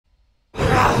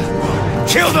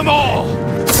Kill them all!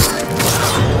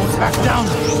 Don't back down!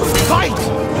 Fight!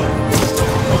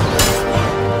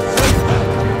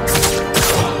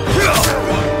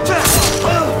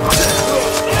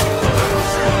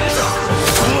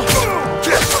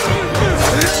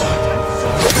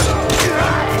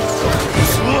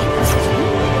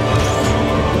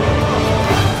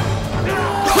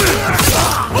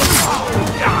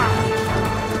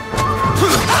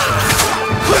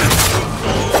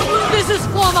 This is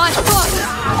for my foot!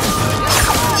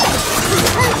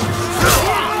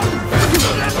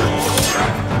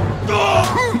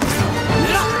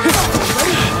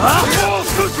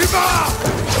 Tsushima!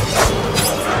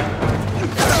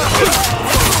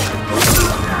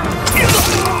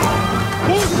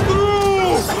 Push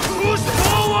through! Push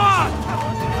forward!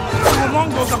 The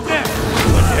Mongols up there!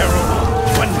 One arrow,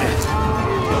 one net.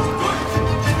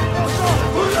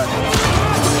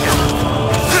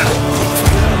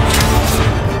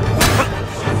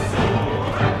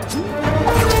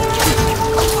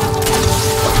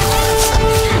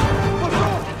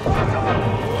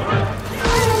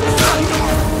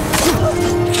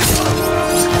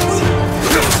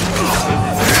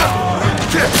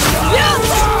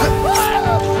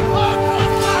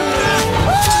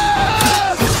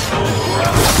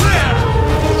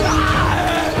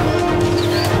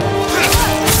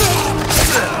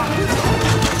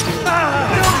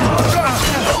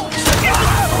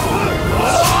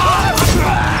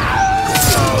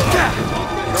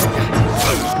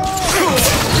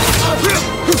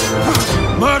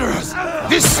 Murderers!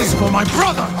 This is for my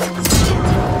brother!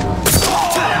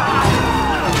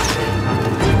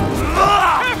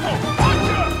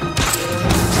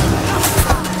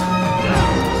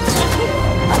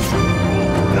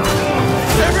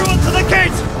 Everyone to the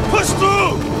gates! Push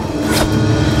through!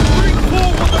 Bring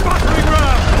forward the battering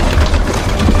ram!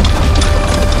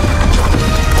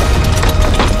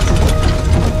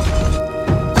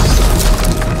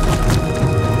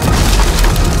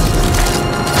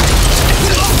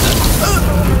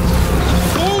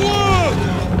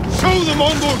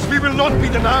 Mongols, we will not be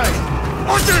denied!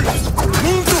 Archers!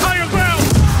 Move to higher ground!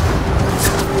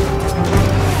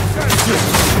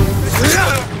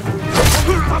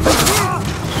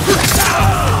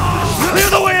 Clear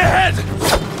the way ahead!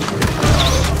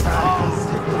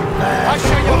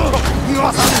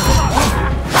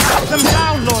 Cut them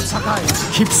down, Lord Sakai!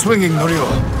 Keep swinging, Norio.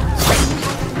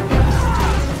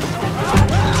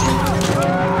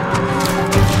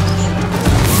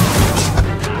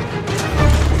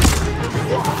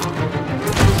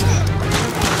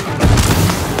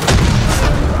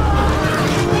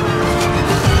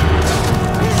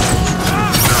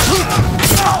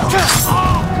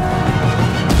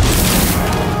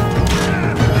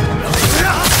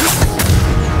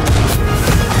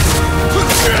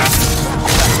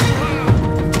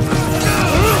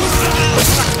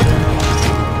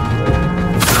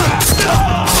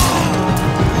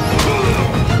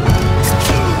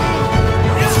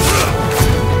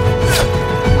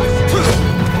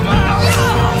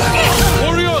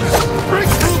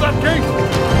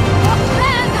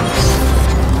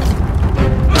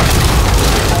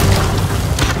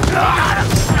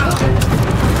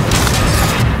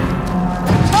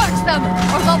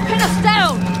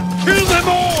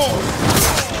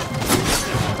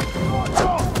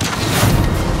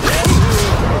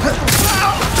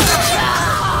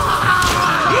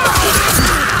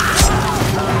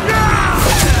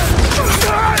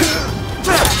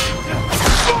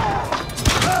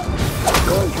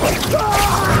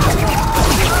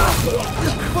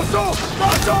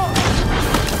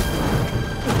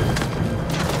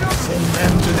 Send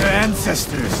them to their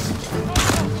ancestors.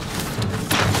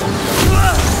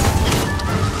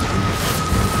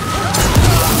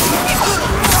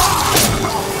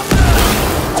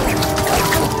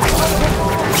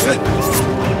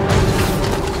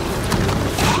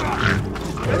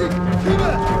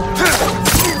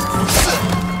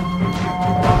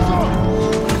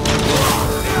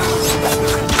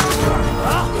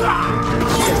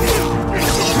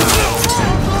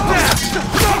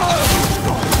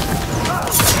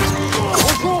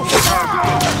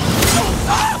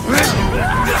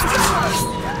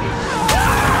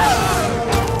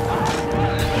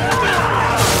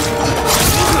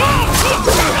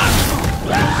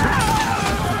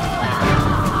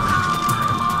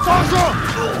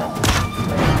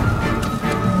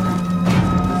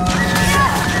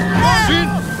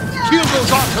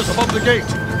 Above the gate.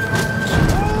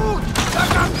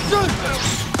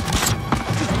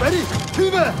 Ready?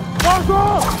 Tuba!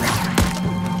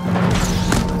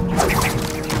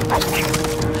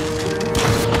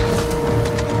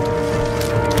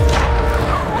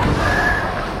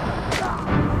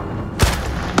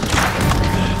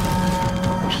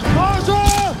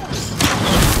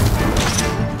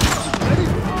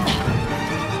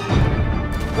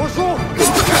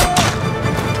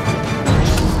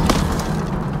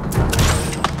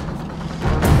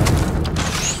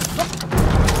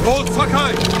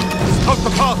 Sakai! Scout the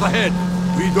path ahead!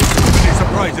 We don't need any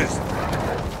surprises!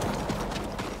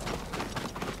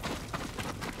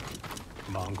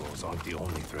 Mongols aren't the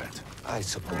only threat. I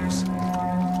suppose.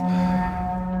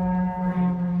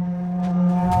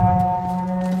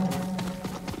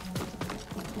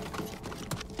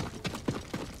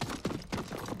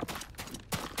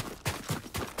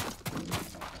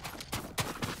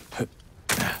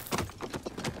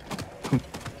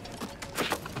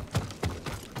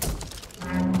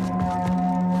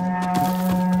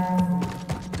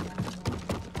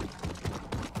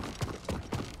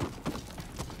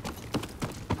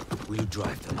 We'll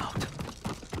drive them out.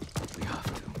 We have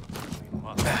to.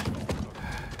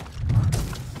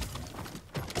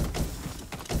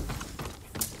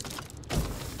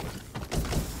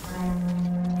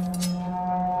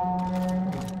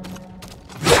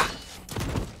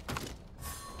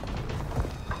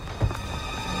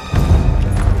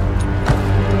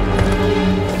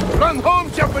 Run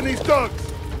home, Japanese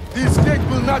dogs! This gate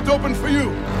will not open for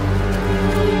you!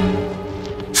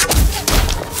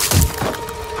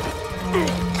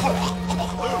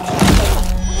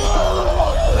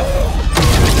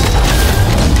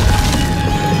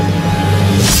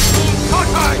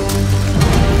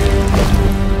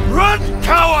 Run,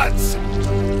 cowards!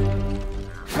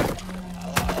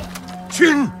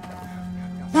 Jin!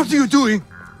 What are you doing?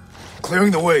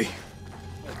 Clearing the way.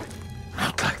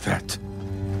 Not like that.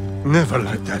 Never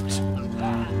like that.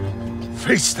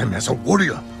 Face them as a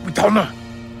warrior, with honor,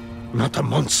 not a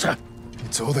monster.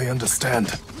 It's all they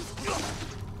understand.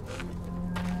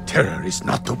 Terror is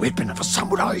not the weapon of a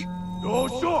samurai. No,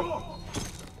 sure.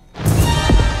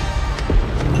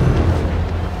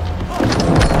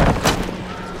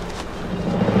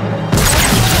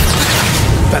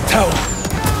 That tower!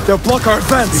 They'll block our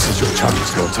advance! This is your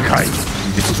chance, Lord Sakai.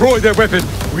 Destroy their weapon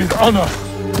with honor.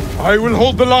 I will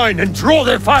hold the line and draw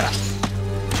their fire!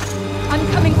 I'm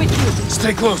coming with you.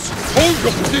 Stay close. Hold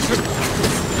your position!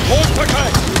 Lord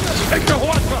Sakai! Take the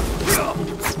Huasa!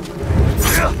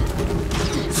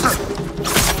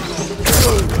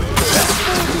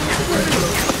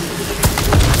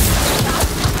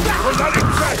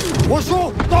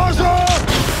 Whistle! Daja!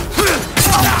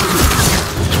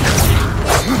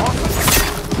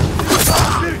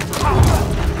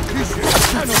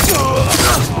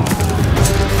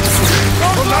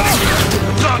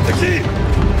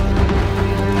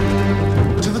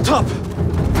 To the top!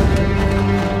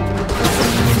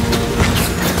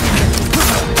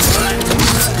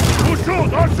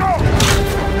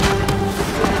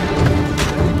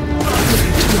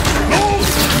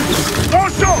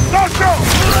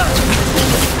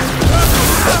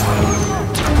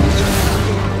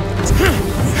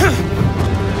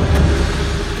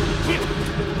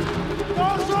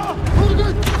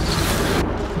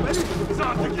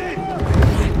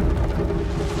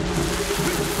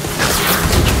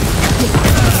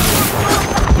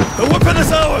 The weapon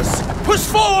is ours! Push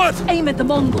forward! Aim at the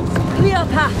Mongols. Clear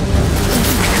path.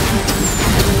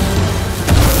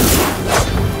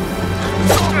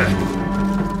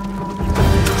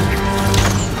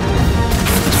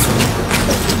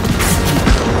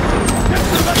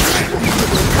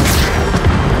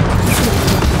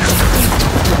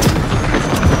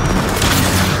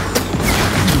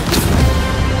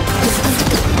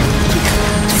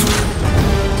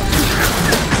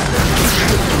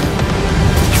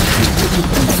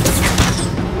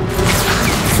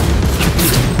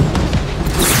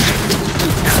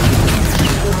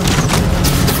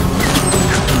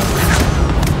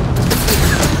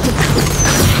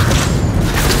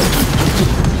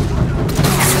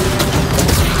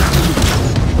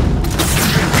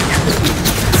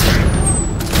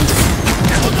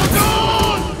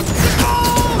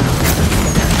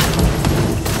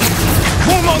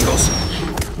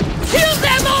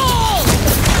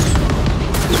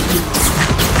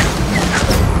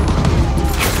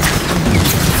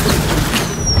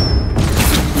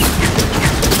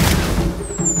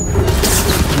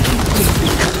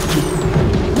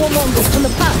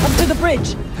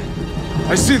 Bridge.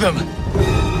 I see them!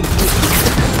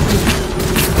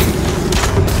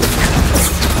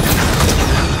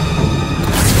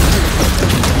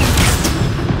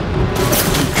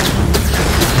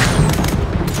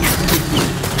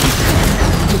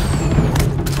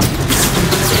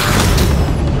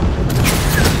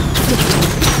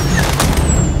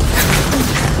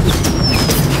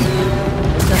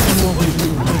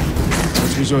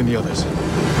 Let's rejoin the others.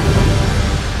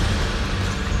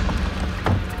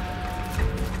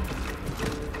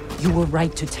 You were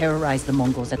right to terrorize the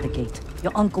Mongols at the gate.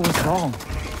 Your uncle was wrong.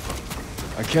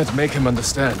 I can't make him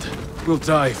understand. We'll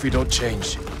die if we don't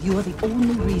change. You are the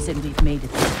only reason we've made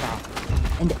it this far.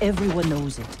 And everyone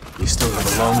knows it. We still have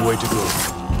a long way to go.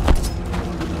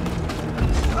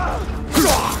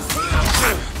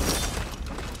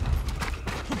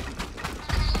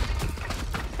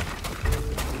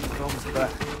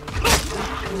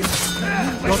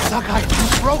 Lord Sakai,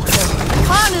 you broke them!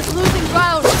 Khan is losing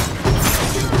ground!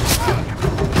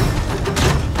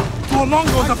 Two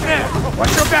Mongols up there!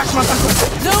 Watch your back,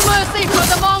 motherfucker! No mercy for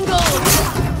the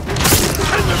Mongols!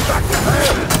 Send them back to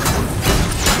hell!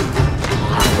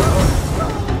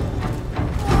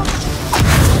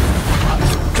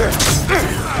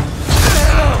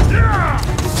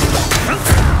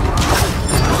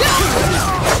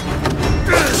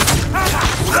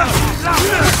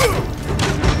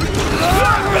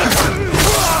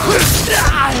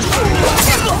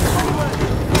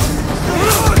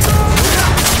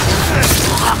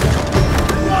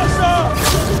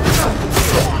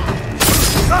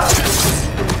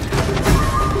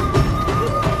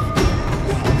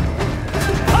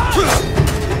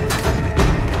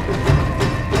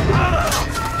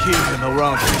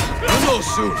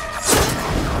 Soon.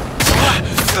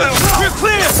 We're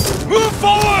clear! Move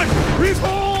forward!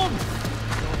 Reform!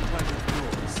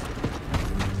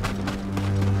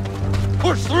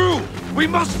 Push through! We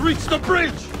must reach the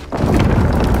bridge!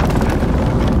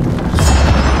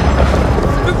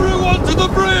 Everyone to the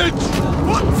bridge!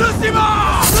 What?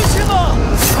 Tsushima! Tsushima!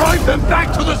 Drive them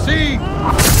back to the sea!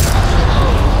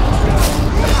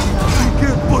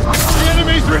 The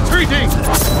enemy's retreating!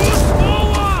 Push forward!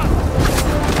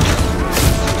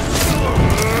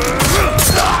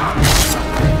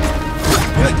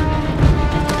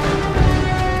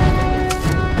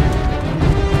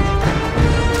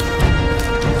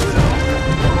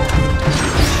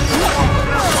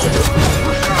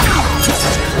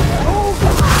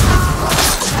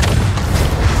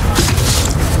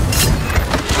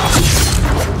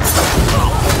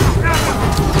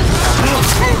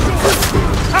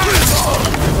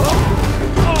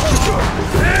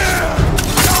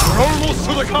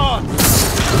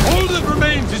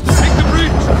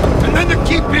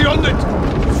 Beyond it!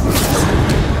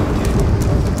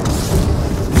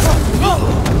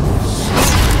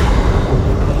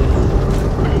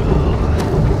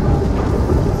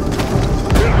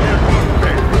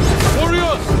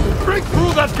 Warriors! Break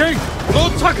through that gate!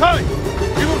 Lord Sakai!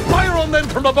 We will fire on them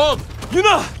from above!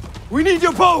 Yuna! We need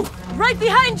your bow! Right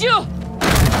behind you!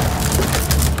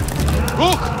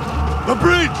 Look! The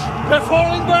bridge! They're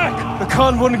falling back! The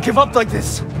Khan wouldn't give up like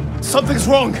this. Something's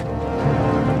wrong.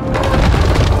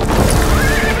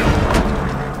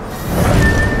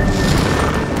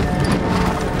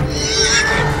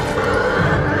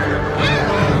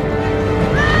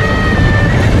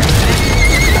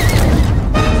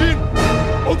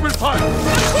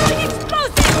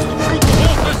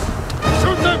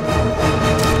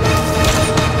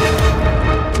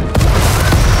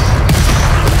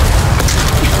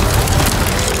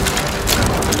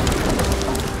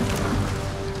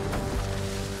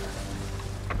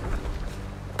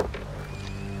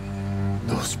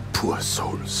 Poor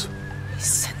souls. We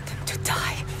sent them to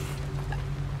die.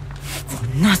 For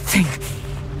nothing.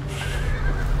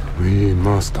 We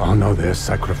must honor their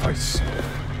sacrifice.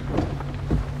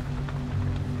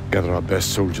 Gather our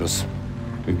best soldiers.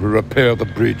 We will repair the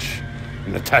bridge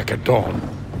and attack at dawn.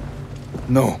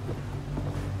 No.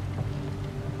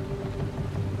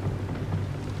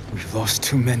 We've lost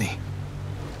too many.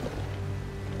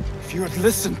 If you had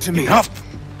listened to me... Enough!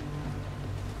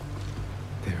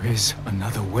 There is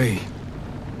another way.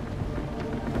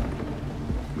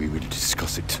 We will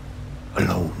discuss it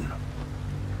alone.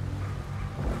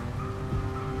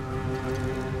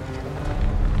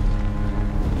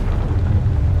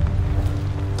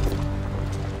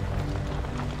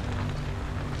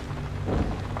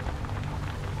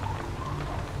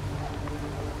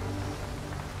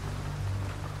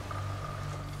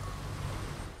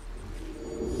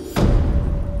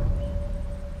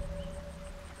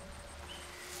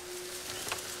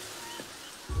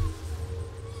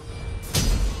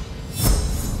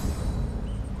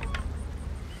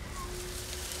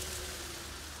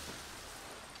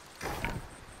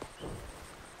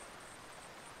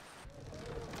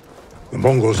 The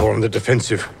Mongols are on the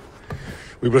defensive.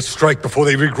 We will strike before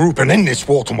they regroup and end this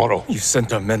war tomorrow. You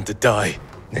sent our men to die.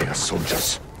 They are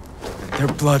soldiers. Their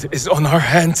blood is on our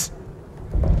hands.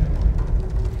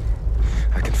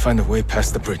 I can find a way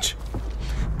past the bridge.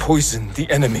 Poison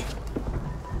the enemy.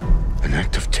 An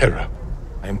act of terror.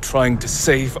 I am trying to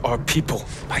save our people.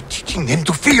 By teaching them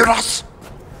to fear us.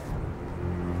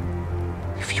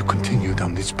 If you continue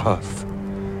down this path,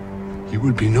 you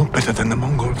will be no better than the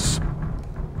Mongols.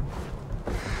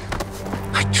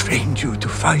 trained you to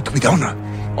fight with honor.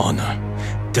 Honor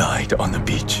died on the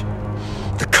beach.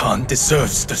 The Khan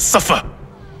deserves to suffer.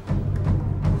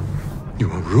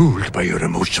 You are ruled by your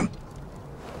emotion.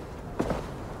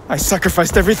 I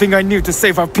sacrificed everything I knew to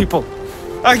save our people.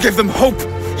 I gave them hope.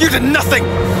 You did nothing!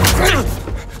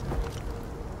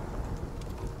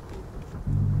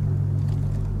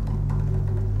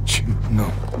 Chin,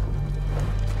 No.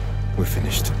 We're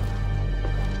finished.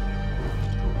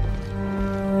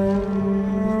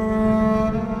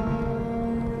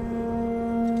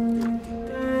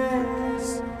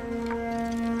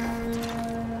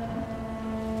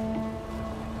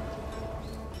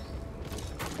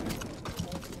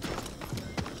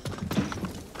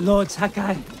 Lord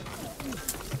Sakai.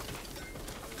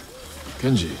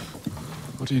 Genji,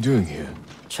 what are you doing here?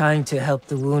 Trying to help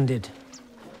the wounded.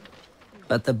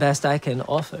 But the best I can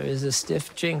offer is a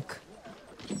stiff drink.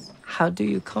 How do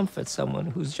you comfort someone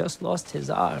who's just lost his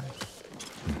arm?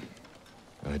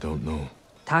 I don't know.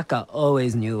 Taka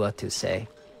always knew what to say.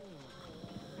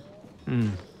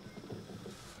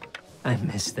 I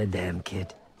miss the damn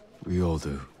kid. We all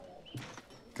do.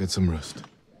 Get some rest.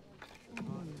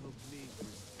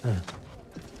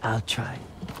 I'll try.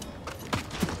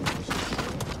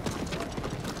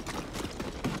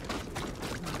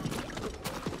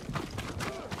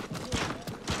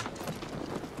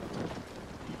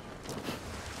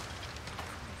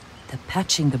 They're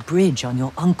patching the bridge on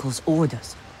your uncle's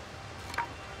orders.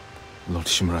 Lord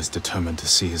Shimura is determined to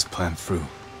see his plan through,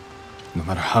 no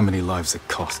matter how many lives it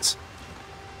costs.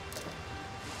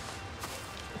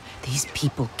 These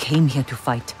people came here to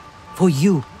fight. For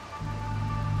you.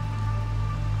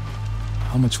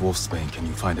 How much wolfsbane can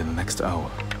you find in the next hour?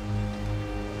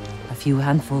 A few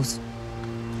handfuls.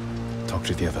 Talk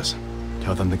to the others.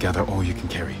 Tell them to gather all you can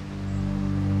carry.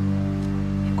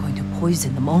 You're going to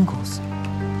poison the Mongols.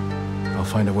 I'll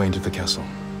find a way into the castle,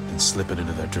 then slip it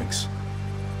into their drinks.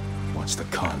 Watch the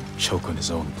Khan choke on his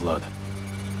own blood.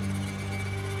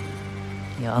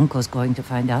 Your uncle's going to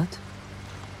find out.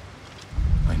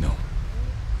 I know.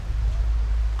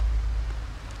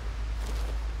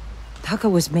 Taka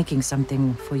was making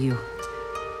something for you.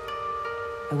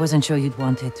 I wasn't sure you'd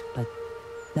want it, but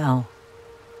now,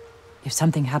 if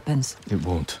something happens, It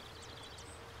won't.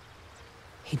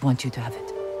 he'd want you to have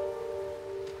it.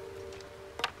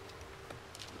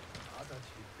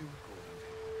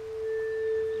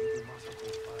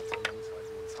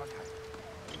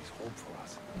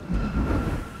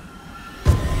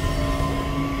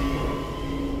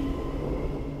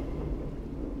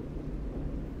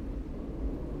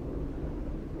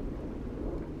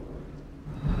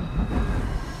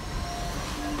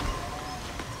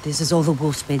 This is all the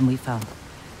wolfsbane we found.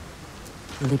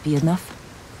 Will it be enough?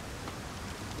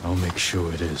 I'll make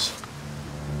sure it is.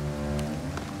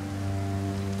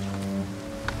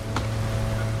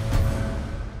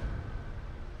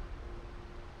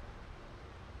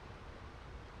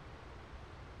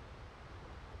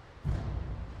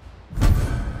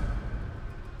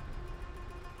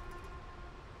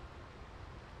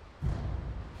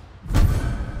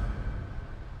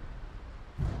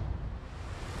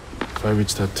 If I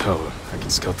reach that tower, I can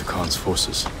scout the Khan's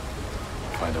forces.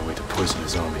 Find a way to poison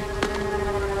his army.